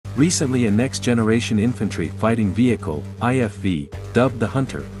Recently a next-generation infantry fighting vehicle, IFV, dubbed the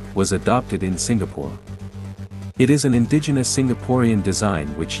Hunter, was adopted in Singapore. It is an indigenous Singaporean design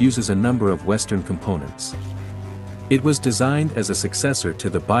which uses a number of Western components. It was designed as a successor to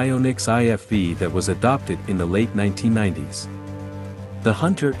the Bionics IFV that was adopted in the late 1990s. The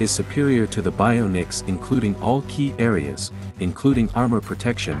Hunter is superior to the Bionics including all key areas, including armor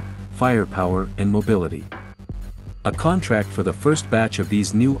protection, firepower and mobility. A contract for the first batch of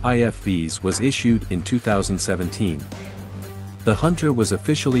these new IFVs was issued in 2017. The Hunter was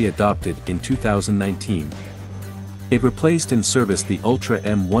officially adopted in 2019. It replaced in service the Ultra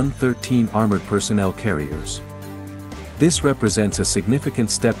M113 armored personnel carriers. This represents a significant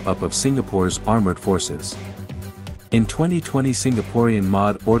step up of Singapore's armored forces. In 2020 Singaporean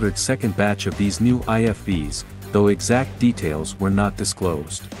MOD ordered second batch of these new IFVs, though exact details were not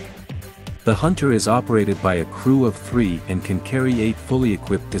disclosed. The Hunter is operated by a crew of 3 and can carry 8 fully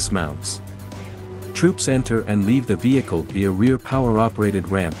equipped dismounts. Troops enter and leave the vehicle via rear power-operated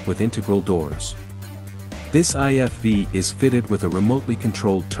ramp with integral doors. This IFV is fitted with a remotely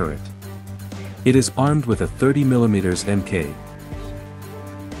controlled turret. It is armed with a 30mm Mk.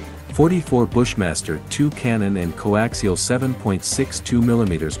 44 Bushmaster 2 cannon and coaxial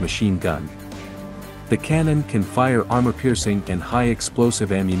 7.62mm machine gun. The cannon can fire armor-piercing and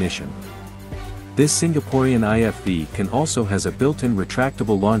high-explosive ammunition. This Singaporean IFV can also has a built-in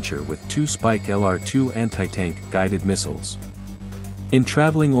retractable launcher with 2 Spike LR2 anti-tank guided missiles. In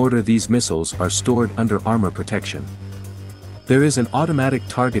traveling order these missiles are stored under armor protection. There is an automatic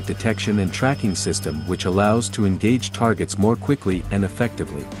target detection and tracking system which allows to engage targets more quickly and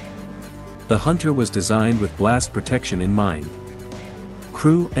effectively. The Hunter was designed with blast protection in mind.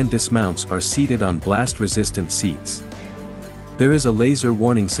 Crew and dismounts are seated on blast-resistant seats. There is a laser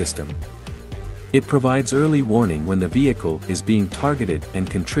warning system. It provides early warning when the vehicle is being targeted and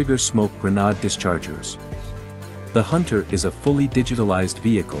can trigger smoke grenade dischargers. The Hunter is a fully digitalized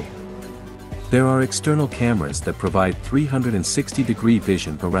vehicle. There are external cameras that provide 360-degree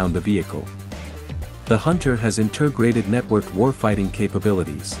vision around the vehicle. The Hunter has integrated networked warfighting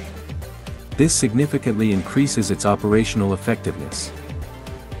capabilities. This significantly increases its operational effectiveness.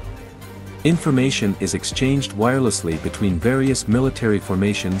 Information is exchanged wirelessly between various military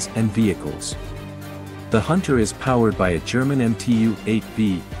formations and vehicles. The Hunter is powered by a German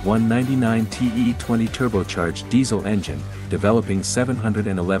MTU-8V 199 TE20 turbocharged diesel engine, developing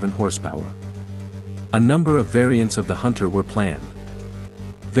 711 horsepower. A number of variants of the Hunter were planned.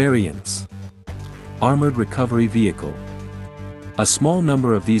 Variants: Armored Recovery Vehicle. A small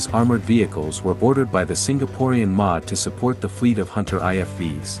number of these armored vehicles were ordered by the Singaporean MOD to support the fleet of Hunter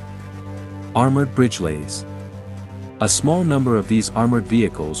IFVs. Armored Bridgelays. A small number of these armored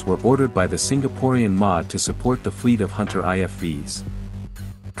vehicles were ordered by the Singaporean MOD to support the fleet of Hunter IFVs.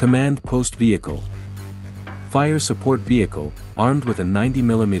 Command Post Vehicle. Fire Support Vehicle, armed with a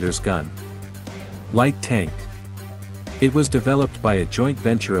 90mm gun. Light Tank. It was developed by a joint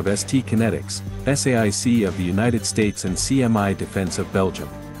venture of ST Kinetics, SAIC of the United States and CMI Defense of Belgium.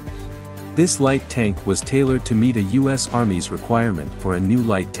 This light tank was tailored to meet a U.S. Army's requirement for a new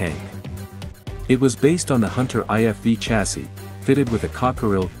light tank. It was based on the Hunter IFV chassis, fitted with a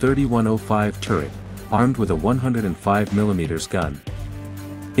Cockerill 3105 turret, armed with a 105mm gun.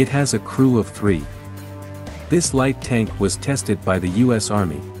 It has a crew of 3. This light tank was tested by the U.S.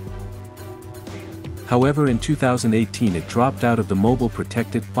 Army. However, in 2018 it dropped out of the Mobile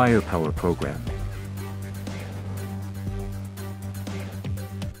Protected Firepower program.